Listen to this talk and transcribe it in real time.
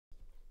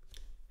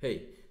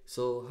Hey,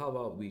 so how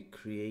about we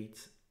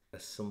create a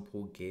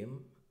simple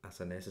game as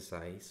an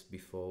exercise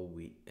before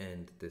we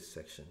end this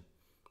section?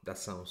 That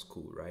sounds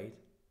cool, right?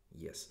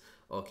 Yes.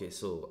 Okay,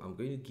 so I'm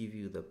going to give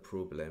you the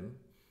problem,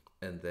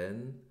 and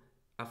then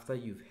after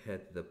you've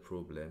heard the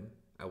problem,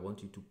 I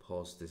want you to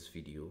pause this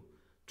video,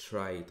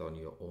 try it on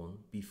your own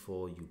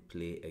before you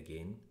play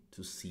again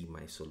to see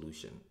my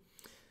solution.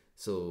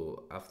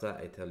 So after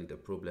I tell you the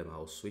problem,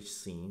 I'll switch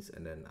scenes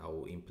and then I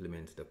will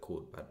implement the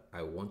code. But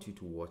I want you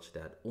to watch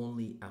that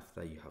only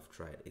after you have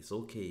tried. It's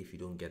okay if you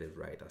don't get it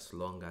right as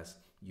long as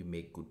you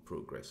make good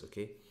progress.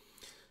 Okay.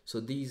 So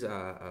this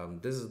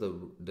is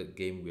the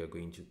game we are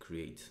going to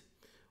create.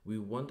 We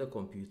want the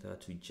computer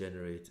to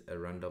generate a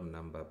random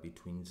number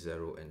between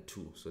 0 and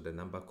 2. So the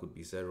number could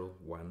be 0,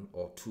 1,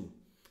 or 2.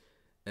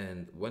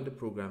 And when the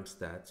program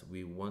starts,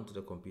 we want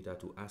the computer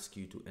to ask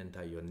you to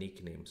enter your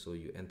nickname. So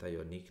you enter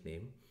your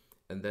nickname,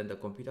 and then the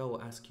computer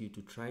will ask you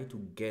to try to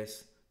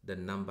guess the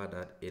number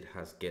that it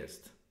has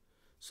guessed.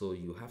 So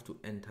you have to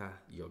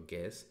enter your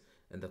guess,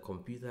 and the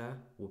computer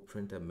will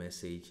print a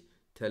message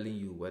telling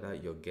you whether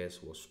your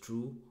guess was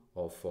true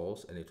or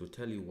false, and it will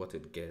tell you what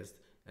it guessed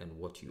and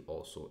what you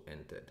also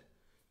entered.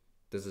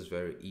 This is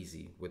very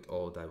easy with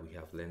all that we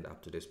have learned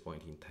up to this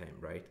point in time,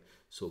 right?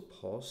 So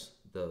pause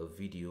the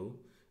video,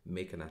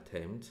 make an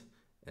attempt,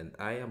 and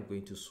I am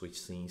going to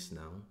switch scenes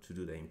now to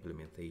do the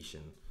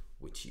implementation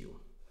with you.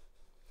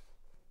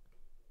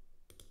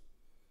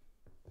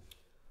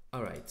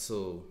 All right,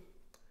 so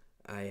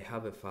I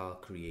have a file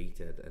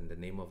created and the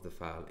name of the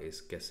file is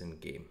guessing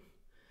game.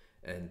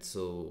 And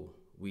so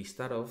we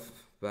start off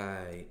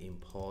by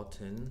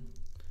importing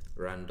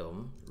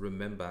random.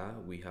 Remember,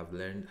 we have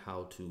learned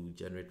how to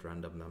generate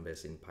random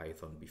numbers in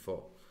Python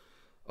before.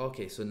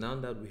 Okay, so now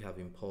that we have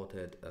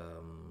imported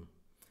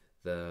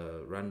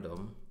the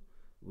random,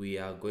 we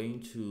are going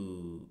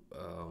to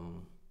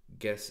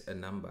guess a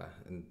number,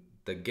 and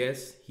the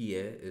guess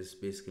here is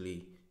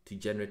basically to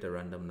generate a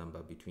random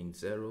number between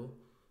 0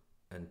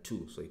 and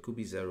 2. So it could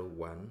be 0,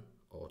 1,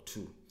 or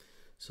 2.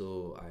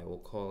 So I will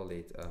call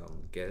it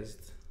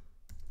guessed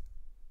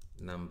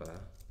number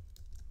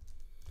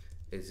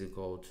is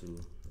equal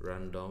to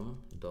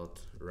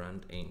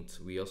random.randint.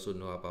 We also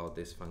know about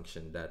this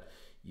function that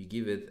you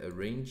give it a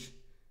range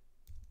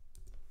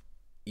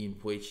in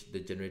which the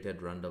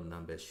generated random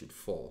number should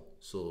fall.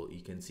 So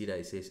you can see that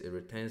it says it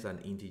returns an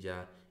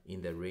integer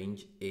in the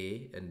range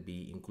A and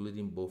B,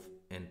 including both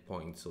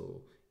endpoints.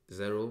 So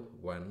 0,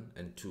 1,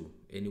 and 2.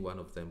 Any one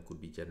of them could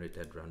be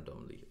generated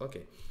randomly.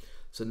 Okay,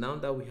 so now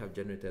that we have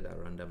generated a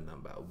random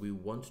number, we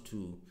want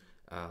to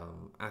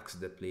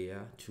ask the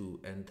player to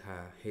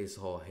enter his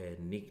or her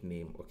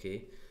nickname.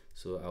 Okay,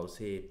 so I'll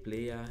say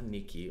player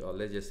Nikki, or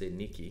let's just say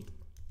Nikki.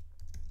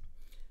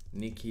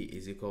 Nikki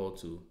is equal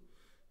to,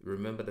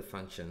 remember the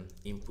function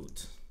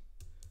input.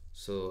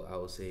 So I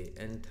will say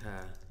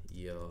enter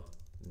your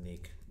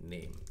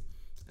nickname,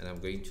 and I'm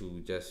going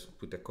to just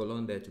put a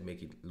colon there to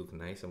make it look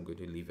nice. I'm going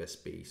to leave a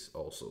space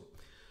also.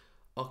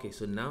 Okay,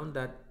 so now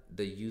that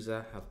the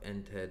user have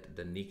entered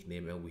the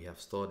nickname and we have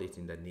stored it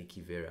in the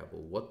Nikki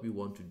variable, what we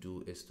want to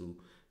do is to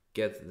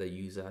get the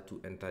user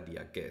to enter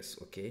their guess.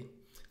 Okay,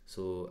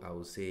 so I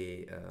will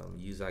say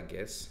user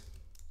guess.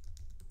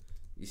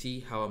 You see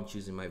how I'm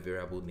choosing my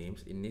variable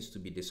names? It needs to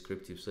be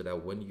descriptive so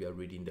that when you are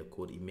reading the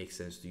code, it makes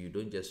sense to you.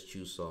 Don't just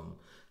choose some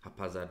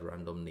haphazard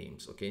random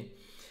names. Okay,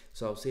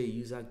 so I'll say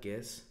user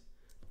guess.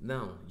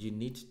 Now you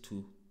need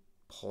to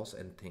pause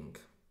and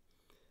think.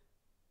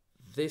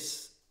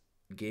 This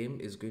game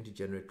is going to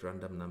generate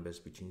random numbers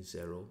between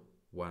 0,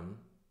 1,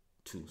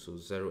 2. So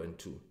 0 and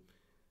 2.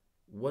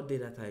 What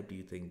data type do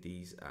you think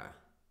these are?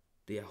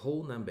 They are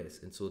whole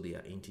numbers, and so they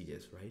are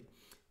integers, right?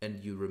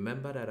 And you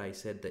remember that I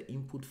said the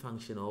input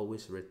function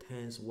always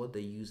returns what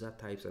the user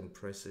types and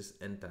presses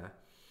enter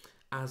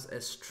as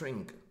a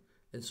string.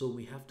 And so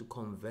we have to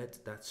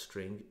convert that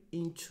string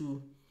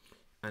into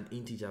an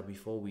integer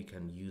before we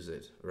can use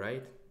it,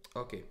 right?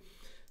 Okay,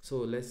 so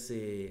let's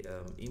say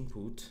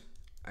input.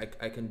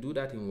 I can do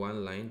that in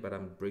one line, but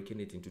I'm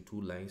breaking it into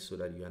 2 lines so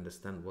that you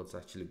understand what's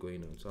actually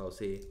going on. So I'll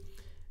say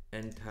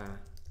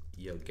enter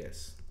your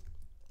guess.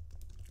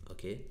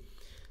 Okay,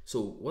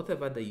 so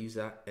whatever the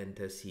user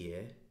enters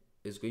here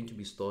is going to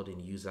be stored in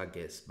user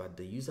guess, but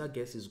the user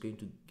guess is going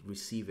to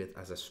receive it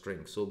as a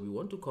string. So we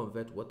want to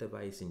convert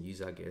whatever is in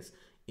user guess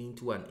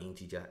into an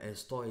integer and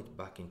store it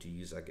back into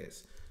user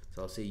guess.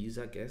 So I'll say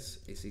user guess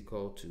is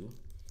equal to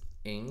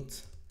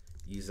int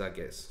user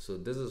guess. So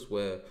this is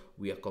where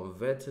we are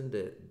converting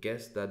the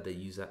guess that the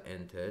user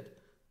entered,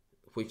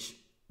 which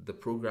the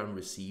program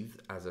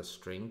received as a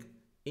string,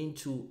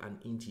 into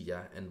an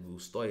integer, and we'll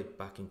store it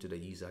back into the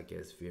user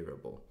guess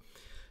variable.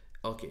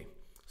 Okay,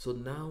 so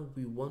now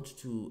we want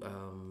to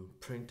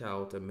print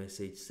out a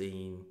message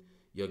saying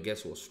your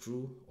guess was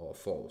true or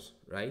false,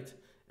 right?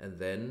 And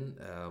then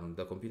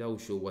the computer will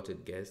show what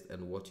it guessed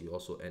and what you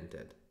also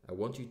entered. I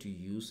want you to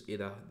use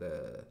either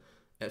the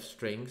f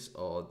strings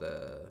or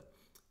the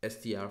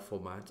str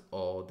format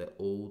or the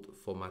old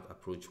format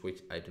approach,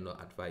 which I do not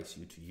advise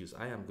you to use.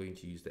 I am going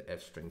to use the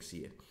f strings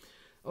here.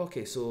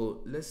 Okay,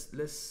 so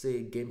let's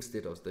say game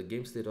status. The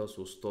game status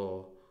will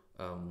store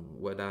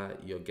whether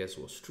your guess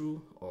was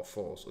true or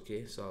false.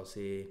 Okay, so I'll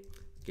say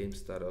game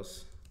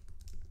status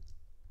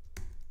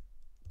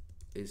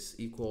is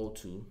equal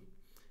to.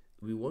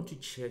 We want to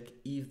check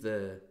if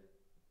the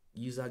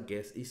user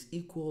guess is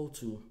equal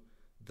to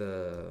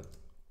the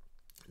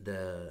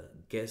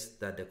guess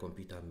that the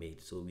computer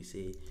made. So we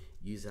say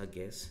user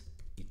guess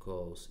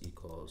equals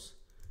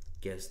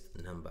guessed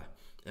number.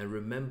 And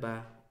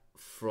remember,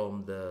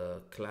 from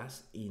the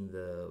class in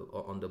the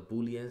on the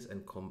booleans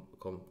and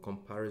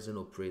comparison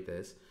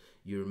operators,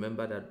 you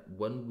remember that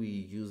when we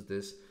use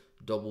this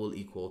double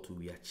equal to,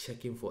 we are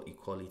checking for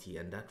equality,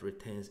 and that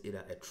returns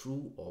either a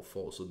true or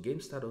false. So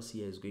game status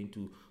here is going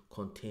to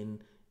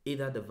contain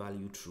either the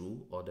value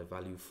true or the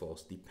value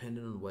false,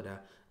 depending on whether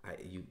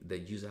the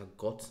user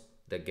got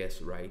the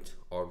guess right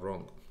or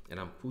wrong. And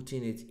I'm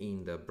putting it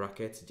in the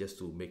brackets just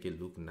to make it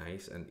look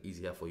nice and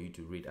easier for you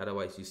to read.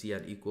 Otherwise, you see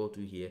an equal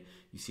to here,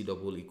 you see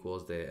double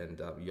equals there,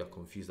 and you are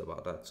confused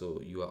about that.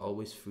 So you are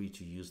always free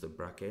to use the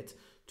bracket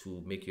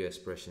to make your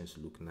expressions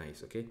look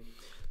nice. Okay,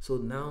 so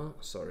now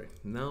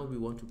we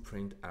want to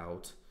print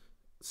out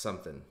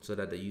something so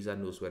that the user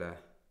knows whether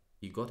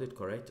you got it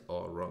correct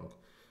or wrong.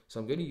 So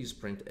I'm going to use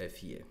printf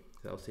here.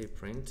 So I'll say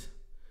print,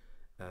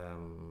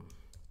 I'll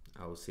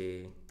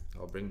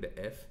bring the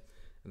f,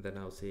 and then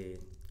I'll say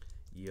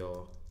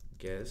your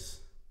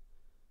guess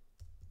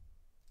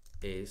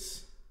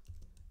is,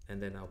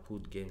 and then I'll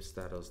put game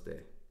status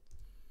there.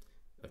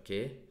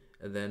 Okay,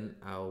 and then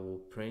I'll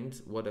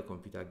print what the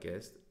computer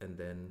guessed and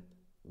then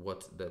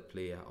what the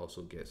player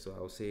also guessed. So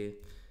I'll say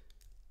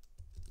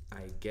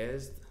I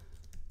guessed,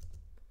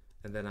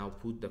 and then I'll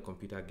put the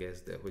computer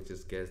guess there, which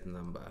is guess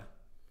number,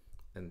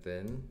 and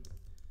then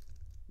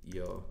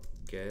your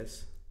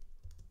guess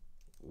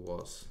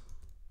was,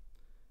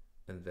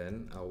 and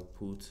then I'll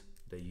put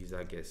the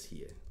user guess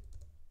here.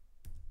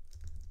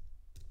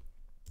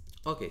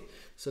 Okay,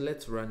 so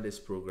let's run this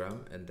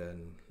program and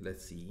then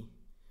let's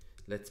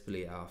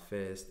play our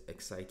first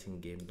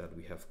exciting game that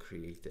we have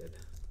created.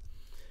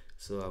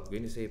 So I'm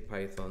going to say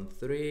Python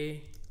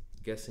 3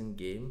 guessing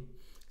game.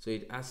 So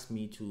it asks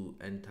me to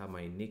enter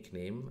my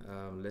nickname.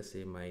 Let's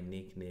say my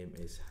nickname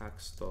is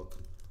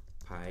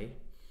HackstockPy,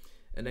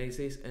 and then it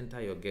says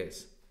enter your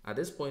guess. At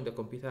this point, the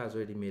computer has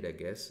already made a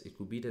guess. It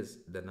could be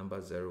the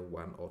number 0,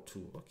 1, or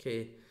 2.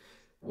 Okay,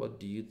 what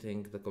do you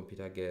think the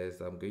computer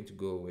guessed? I'm going to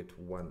go with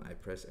 1. I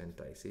press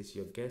enter. It says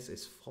your guess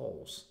is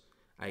false.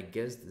 I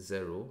guessed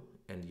 0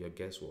 and your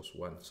guess was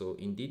 1. So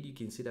indeed, you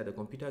can see that the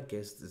computer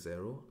guessed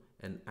 0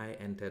 and I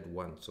entered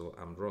 1. So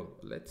I'm wrong.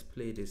 Let's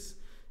play this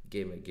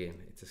game again.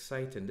 It's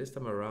exciting. This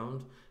time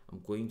around,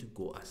 I'm going to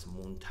go as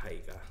Moon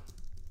Tiger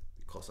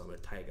because I'm a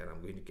tiger and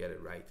I'm going to get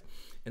it right.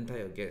 Enter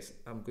your guess.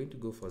 I'm going to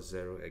go for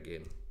 0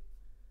 again.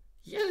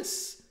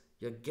 Yes,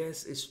 your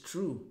guess is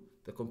true.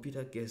 The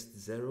computer guessed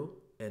 0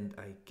 and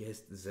I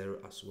guessed 0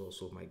 as well,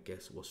 so my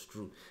guess was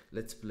true.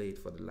 Let's play it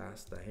for the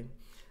last time.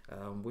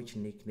 Which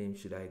nickname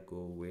should I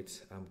go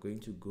with? I'm going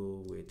to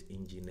go with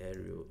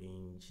Ingenierio.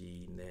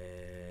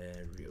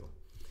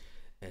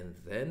 And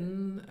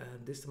then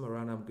this time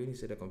around, I'm going to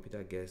say the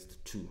computer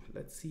guessed 2.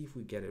 Let's see if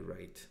we get it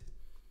right.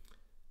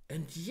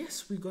 And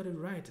yes, we got it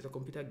right. The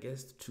computer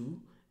guessed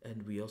 2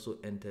 and we also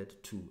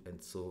entered 2,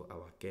 and so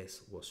our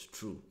guess was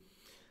true.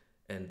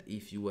 And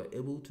if you were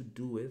able to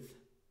do it,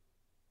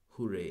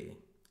 hooray.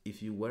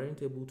 If you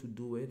weren't able to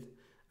do it,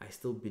 I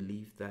still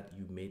believe that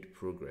you made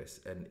progress,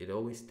 and it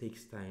always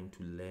takes time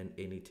to learn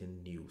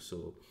anything new.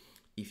 So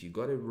if you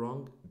got it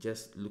wrong,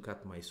 just look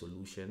at my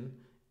solution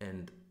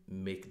and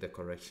make the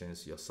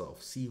corrections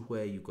yourself. See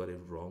where you got it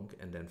wrong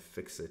and then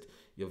fix it.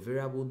 Your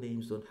variable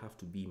names don't have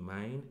to be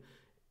mine,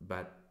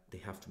 but they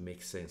have to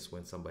make sense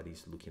when somebody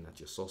is looking at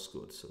your source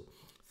code. So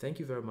thank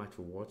you very much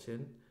for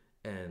watching,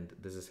 and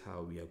this is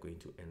how we are going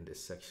to end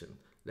this section.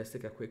 Let's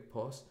take a quick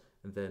pause,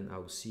 and then I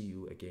will see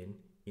you again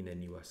in a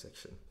newer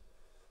section.